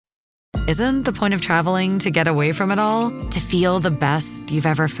Isn't the point of traveling to get away from it all? To feel the best you've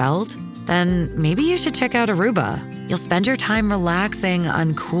ever felt? Then maybe you should check out Aruba. You'll spend your time relaxing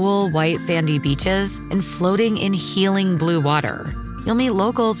on cool, white, sandy beaches and floating in healing blue water. You'll meet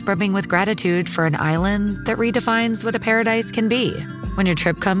locals brimming with gratitude for an island that redefines what a paradise can be. When your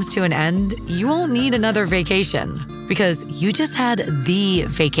trip comes to an end, you won't need another vacation because you just had the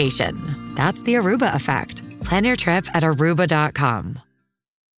vacation. That's the Aruba effect. Plan your trip at Aruba.com.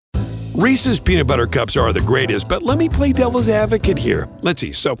 Reese's peanut butter cups are the greatest, but let me play devil's advocate here. Let's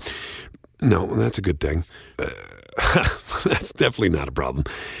see. So, no, that's a good thing. That's definitely not a problem.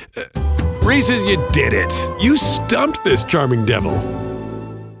 Reese's, you did it. You stumped this charming devil.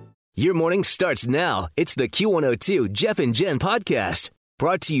 Your morning starts now. It's the Q102 Jeff and Jen podcast.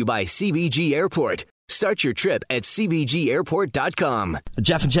 Brought to you by CBG Airport. Start your trip at CBGAirport.com. The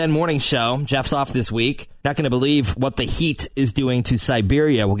Jeff and Jen morning show. Jeff's off this week. Not going to believe what the heat is doing to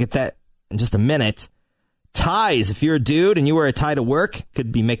Siberia. We'll get that in just a minute. Ties. If you're a dude and you wear a tie to work,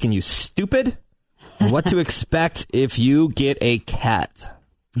 could be making you stupid. And what to expect if you get a cat.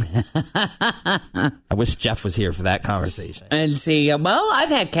 I wish Jeff was here for that conversation. And see, well, I've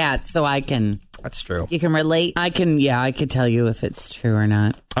had cats, so I can. That's true. You can relate. I could tell you if it's true or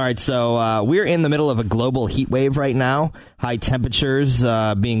not. All right, so we're in the middle of a global heat wave right now. High temperatures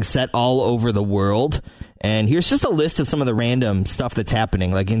being set all over the world. And here's just a list of some of the random stuff that's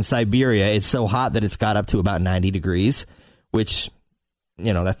happening. Like in Siberia, it's so hot that it's got up to about 90 degrees, which,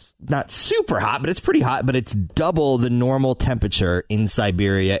 you know, that's not super hot, but it's pretty hot. But it's double the normal temperature in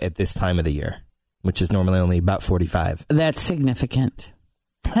Siberia at this time of the year, which is normally only about 45. That's significant.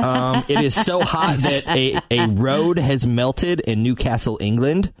 It is so hot that a road has melted in Newcastle,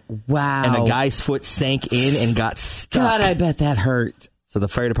 England. Wow. And a guy's foot sank in and got stuck. God, I bet that hurt. So the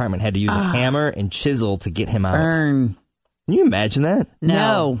fire department had to use a hammer and chisel to get him out. Burn. Can you imagine that?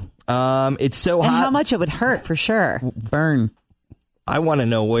 No. It's so hot. And how much it would hurt for sure. Burn. I want to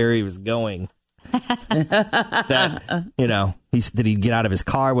know where he was going. That, you know, did he get out of his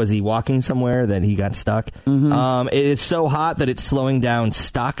car? Was he walking somewhere that he got stuck? Mm-hmm. It is so hot that it's slowing down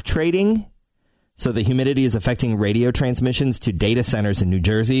stock trading. So the humidity is affecting radio transmissions to data centers in New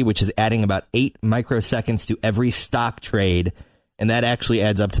Jersey, which is adding about 8 microseconds to every stock trade. And that actually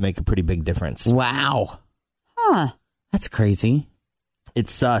adds up to make a pretty big difference. Wow. Huh. That's crazy.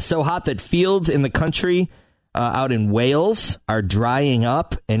 It's so hot that fields in the country out in Wales are drying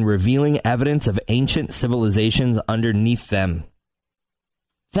up and revealing evidence of ancient civilizations underneath them.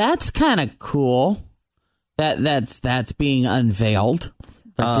 That's kind of cool. That's being unveiled.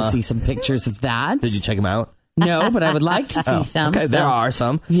 I'd like to see some pictures of that. Did you check them out? No, but I would like to see some. Okay, there are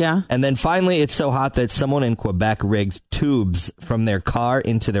some. Yeah. And then finally, it's so hot that someone in Quebec rigged tubes from their car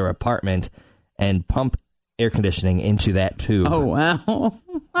into their apartment and pump air conditioning into that tube. Oh, wow.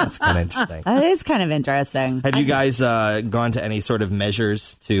 That's kind of interesting. That is kind of interesting. Have you guys gone to any sort of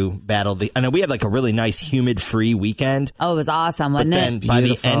measures to battle the... I know we had like a really nice humid-free weekend. Oh, it was awesome, wasn't but it? then by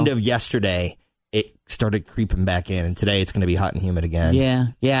the end of yesterday, it started creeping back in. And today it's going to be hot and humid again.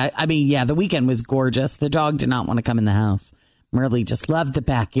 Yeah. I mean, yeah, the weekend was gorgeous. The dog did not want to come in the house. Merle just loved the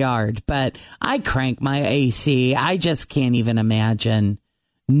backyard. But I crank my AC. I just can't even imagine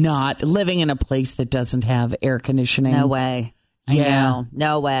not living in a place that doesn't have air conditioning. No way. Yeah.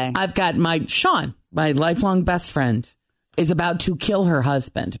 No way. I've got Sean, my lifelong best friend, is about to kill her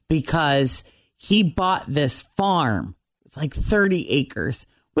husband because he bought this farm. It's like 30 acres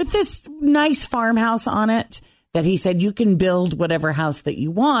with this nice farmhouse on it that he said you can build whatever house that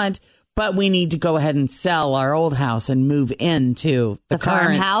you want, but we need to go ahead and sell our old house and move into the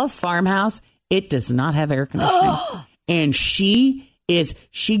current farmhouse. It does not have air conditioning. And she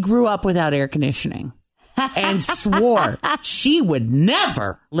grew up without air conditioning. And swore she would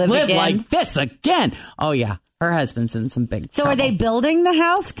never live like this again. Oh, yeah. Her husband's in some big trouble. Are they building the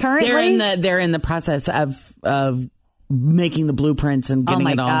house currently? They're in the process of making the blueprints and getting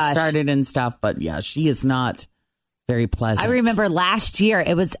it all started and stuff. But, yeah, she is not very pleasant. I remember last year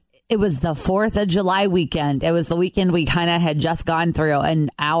it was the 4th of July weekend. It was the weekend we kind of had just gone through, and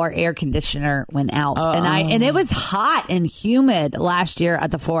our air conditioner went out. And it was hot and humid last year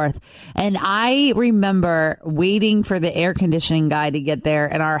at the 4th. And I remember waiting for the air conditioning guy to get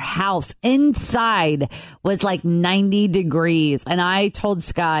there, and our house inside was like 90 degrees. And I told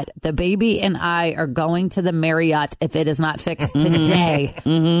Scott, the baby and I are going to the Marriott if it is not fixed today.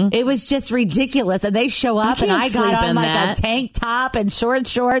 Mm-hmm. It was just ridiculous. And they show up, and I got on like a tank top and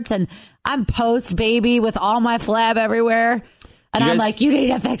shorts, and I'm post baby with all my flab everywhere. And I'm like, you need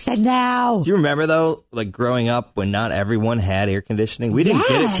to fix it now. Do you remember, though, like growing up when not everyone had air conditioning? We didn't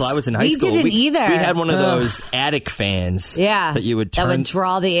get it till I was in high school. We didn't either. We had one of those attic fans. Yeah. That you would turn. That would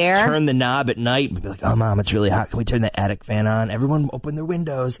draw the air. Turn the knob at night and be like, oh, Mom, it's really hot. Can we turn the attic fan on? Everyone open their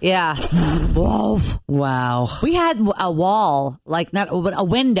windows. Yeah. Wolf. Wow. We had a wall, like not a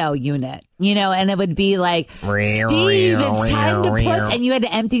window unit, and it would be like, Steve, it's time to put, and you had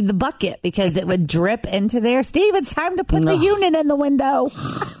to empty the bucket because it would drip into there. Steve, it's time to put the unit in the window.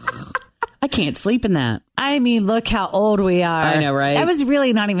 I can't sleep in that. I mean, look how old we are. I know, right? That was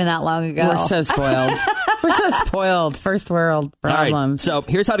really not even that long ago. We're so spoiled. We're so spoiled. First world problems. All right,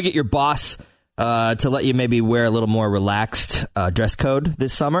 so here's how to get your boss to let you maybe wear a little more relaxed dress code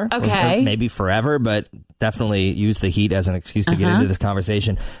this summer. Okay. Or maybe forever, but definitely use the heat as an excuse to get into this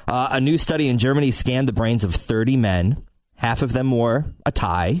conversation. A new study in Germany scanned the brains of 30 men. Half of them wore a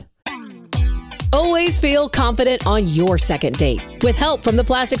tie. Always feel confident on your second date. With help from the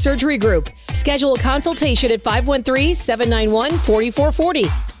Plastic Surgery Group. Schedule a consultation at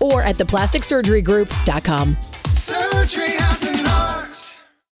 513-791-4440 or at theplasticsurgerygroup.com. Surgery has an art.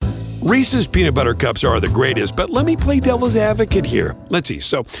 Reese's peanut butter cups are the greatest, but let me play devil's advocate here. Let's see.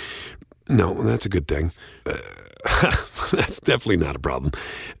 So, no, that's a good thing. That's definitely not a problem.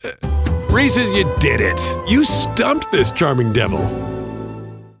 Reese's, you did it. You stumped this charming devil.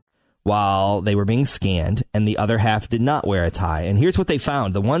 While they were being scanned, and the other half did not wear a tie. And here's what they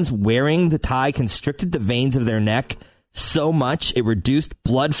found. The ones wearing the tie constricted the veins of their neck so much it reduced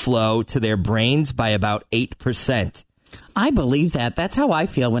blood flow to their brains by about 8%. I believe that. That's how I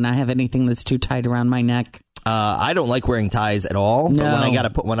feel when I have anything that's too tight around my neck. I don't like wearing ties at all, but when I got to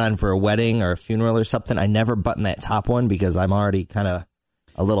put one on for a wedding or a funeral or something, I never button that top one because I'm already kind of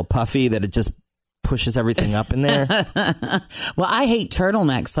a little puffy that it just pushes everything up in there. Well, I hate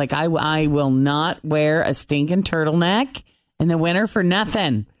turtlenecks. Like I will not wear a stinking turtleneck in the winter for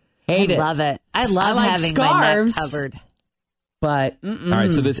nothing. Hate it. Love it. I love like having scarves, my neck covered. But all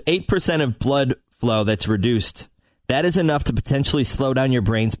right, so this 8% of blood flow that's reduced, that is enough to potentially slow down your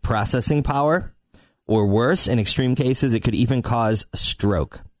brain's processing power, or worse, in extreme cases, it could even cause a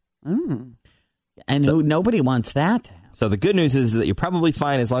stroke. And nobody wants that. So the good news is that you're probably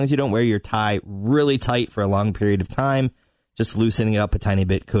fine as long as you don't wear your tie really tight for a long period of time. Just loosening it up a tiny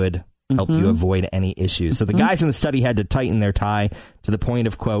bit could help you avoid any issues. So the guys in the study had to tighten their tie to the point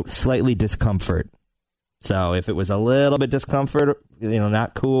of, quote, slightly discomfort. So if it was a little bit discomfort,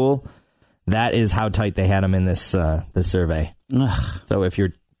 not cool, that is how tight they had them in this survey. Ugh. So if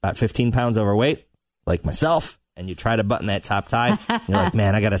you're about 15 pounds overweight, like myself, and you try to button that top tie, you're like,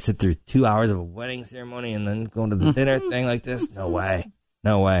 man, I got to sit through 2 hours of a wedding ceremony and then go to the dinner thing like this? No way.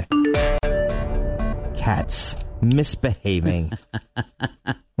 No way. Cats misbehaving.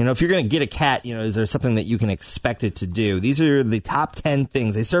 If you're going to get a cat, is there something that you can expect it to do? These are the top 10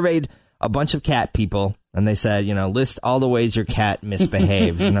 things. They surveyed a bunch of cat people, and they said, list all the ways your cat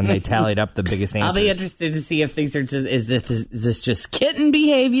misbehaves, and then they tallied up the biggest answers. I'll be interested to see if these are just, is this just kitten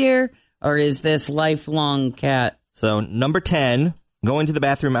behavior? Or is this lifelong cat? So, number 10, going to the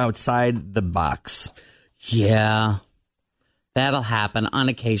bathroom outside the box. Yeah. That'll happen on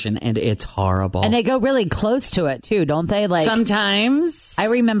occasion, and it's horrible. And they go really close to it, too, don't they? Like sometimes. I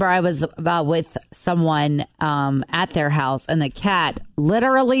remember I was with someone at their house, and the cat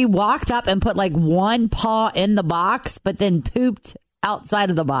literally walked up and put like one paw in the box, but then pooped outside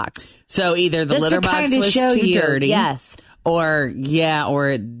of the box. So either the just litter box was too dirty. Yes. Or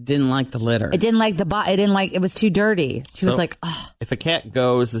it didn't like the litter. It didn't like it was too dirty. She was like, oh. If a cat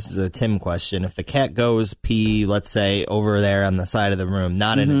goes, this is a Tim question. If the cat goes pee, let's say, over there on the side of the room,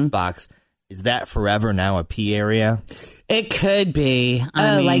 not in its box, is that forever now a pee area? It could be.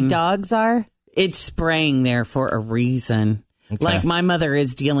 I mean, like dogs are? It's spraying there for a reason. Okay. Like my mother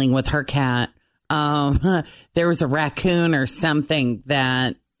is dealing with her cat. There was a raccoon or something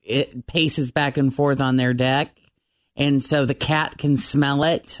that it paces back and forth on their deck. And so the cat can smell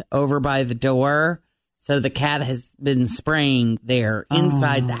it over by the door. So the cat has been spraying there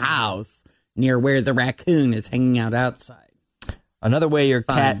inside the house near where the raccoon is hanging out outside. Another way your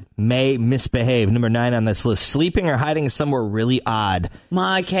cat may misbehave, number 9 on this list, sleeping or hiding somewhere really odd.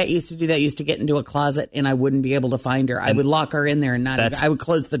 My cat used to do that, used to get into a closet and I wouldn't be able to find her. I would lock her in there and I would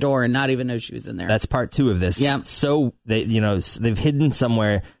close the door and not even know she was in there. That's part 2 of this. Yeah. So they've hidden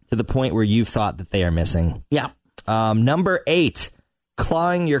somewhere to the point where you've thought that they are missing. Yeah. Number 8,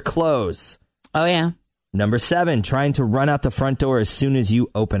 clawing your clothes. Oh, yeah. Number 7, trying to run out the front door as soon as you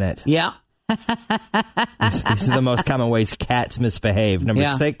open it. Yeah. These are the most common ways cats misbehave. Number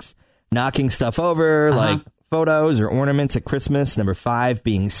 6, knocking stuff over, like photos or ornaments at Christmas. Number 5,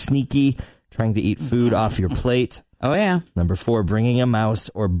 being sneaky, trying to eat food off your plate. Oh, yeah. Number 4, bringing a mouse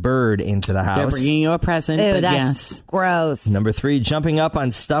or bird into the house. They're bringing you a present, Ew, but that's yes. gross. Number 3, jumping up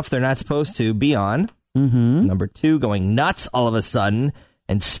on stuff they're not supposed to be on. Mm-hmm. Number 2, going nuts all of a sudden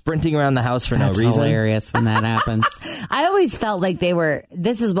and sprinting around the house for That's no reason. hilarious when that happens. I always felt like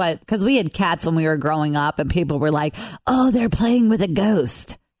because we had cats when we were growing up and people were like, oh, they're playing with a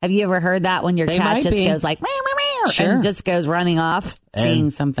ghost. Have you ever heard that when your They cat might just be. goes like, meow, meow, meow, Sure. and just goes running off? Seeing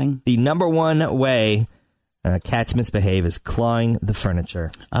And something. the number 1 way cats misbehave is clawing the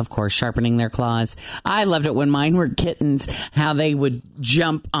furniture. Of course, sharpening their claws. I loved it when mine were kittens, how they would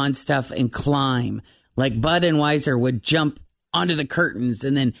jump on stuff and climb. Like Bud and Weiser would jump onto the curtains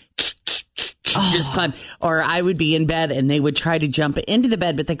and then just climb. Or I would be in bed and they would try to jump into the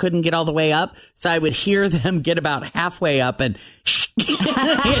bed, but they couldn't get all the way up. So I would hear them get about halfway up and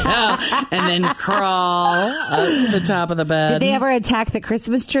and then crawl up to the top of the bed. Did they ever attack the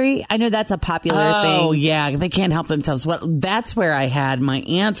Christmas tree? I know that's a popular thing. Oh, yeah. They can't help themselves. Well, that's where I had my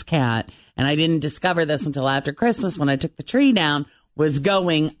aunt's cat, and I didn't discover this until after Christmas when I took the tree down, was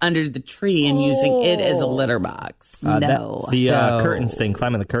going under the tree and using it as a litter box. No. The So- curtains thing,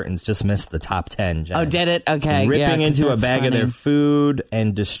 climbing the curtains, just missed the top 10. Jen. Oh, did it? Okay. Ripping yeah, 'cause into a that's bag of their funny. food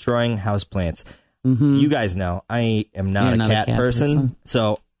and destroying houseplants. You guys know I am not You're a not a cat cat person. person.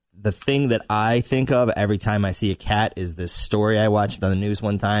 So the thing that I think of every time I see a cat is this story I watched on the news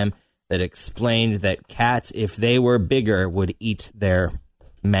one time that explained that cats, if they were bigger, would eat their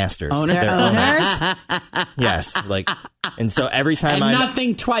masters. Owner- Their Owners? Yes. And so every time And I'm not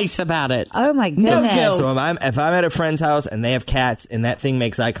think twice about it. Oh my goodness. guilt. So if I'm at a friend's house and they have cats and that thing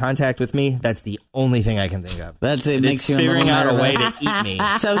makes eye contact with me, that's the only thing I can think of. That's it. It's Makes you figuring out a way nervous. to eat me.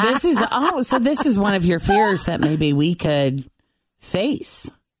 So this is one of your fears that maybe we could face.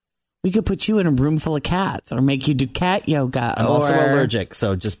 We could put you in a room full of cats or make you do cat yoga. I'm also or- allergic,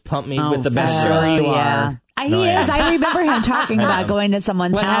 so just pump me with the for best sure drug. you yeah. are. He No, I is. am. I remember him talking about going to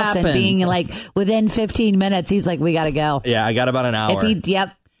someone's What house and happens? being like, within 15 minutes, he's like, we got to go. Yeah, I got about an hour.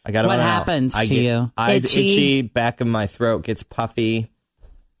 Yep. I got What about an hour. happens I to get you? Eyes Itchy? back of my throat gets puffy.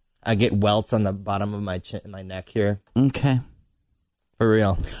 I get welts on the bottom of my chin, my neck here. Okay. For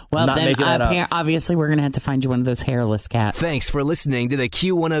real. Well, Not then making that up. obviously we're going to have to find you one of those hairless cats. Thanks for listening to the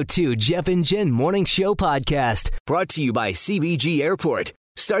Q102 Jeff and Jen Morning Show podcast, brought to you by CBG Airport.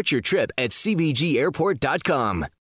 Start your trip at CBGAirport.com.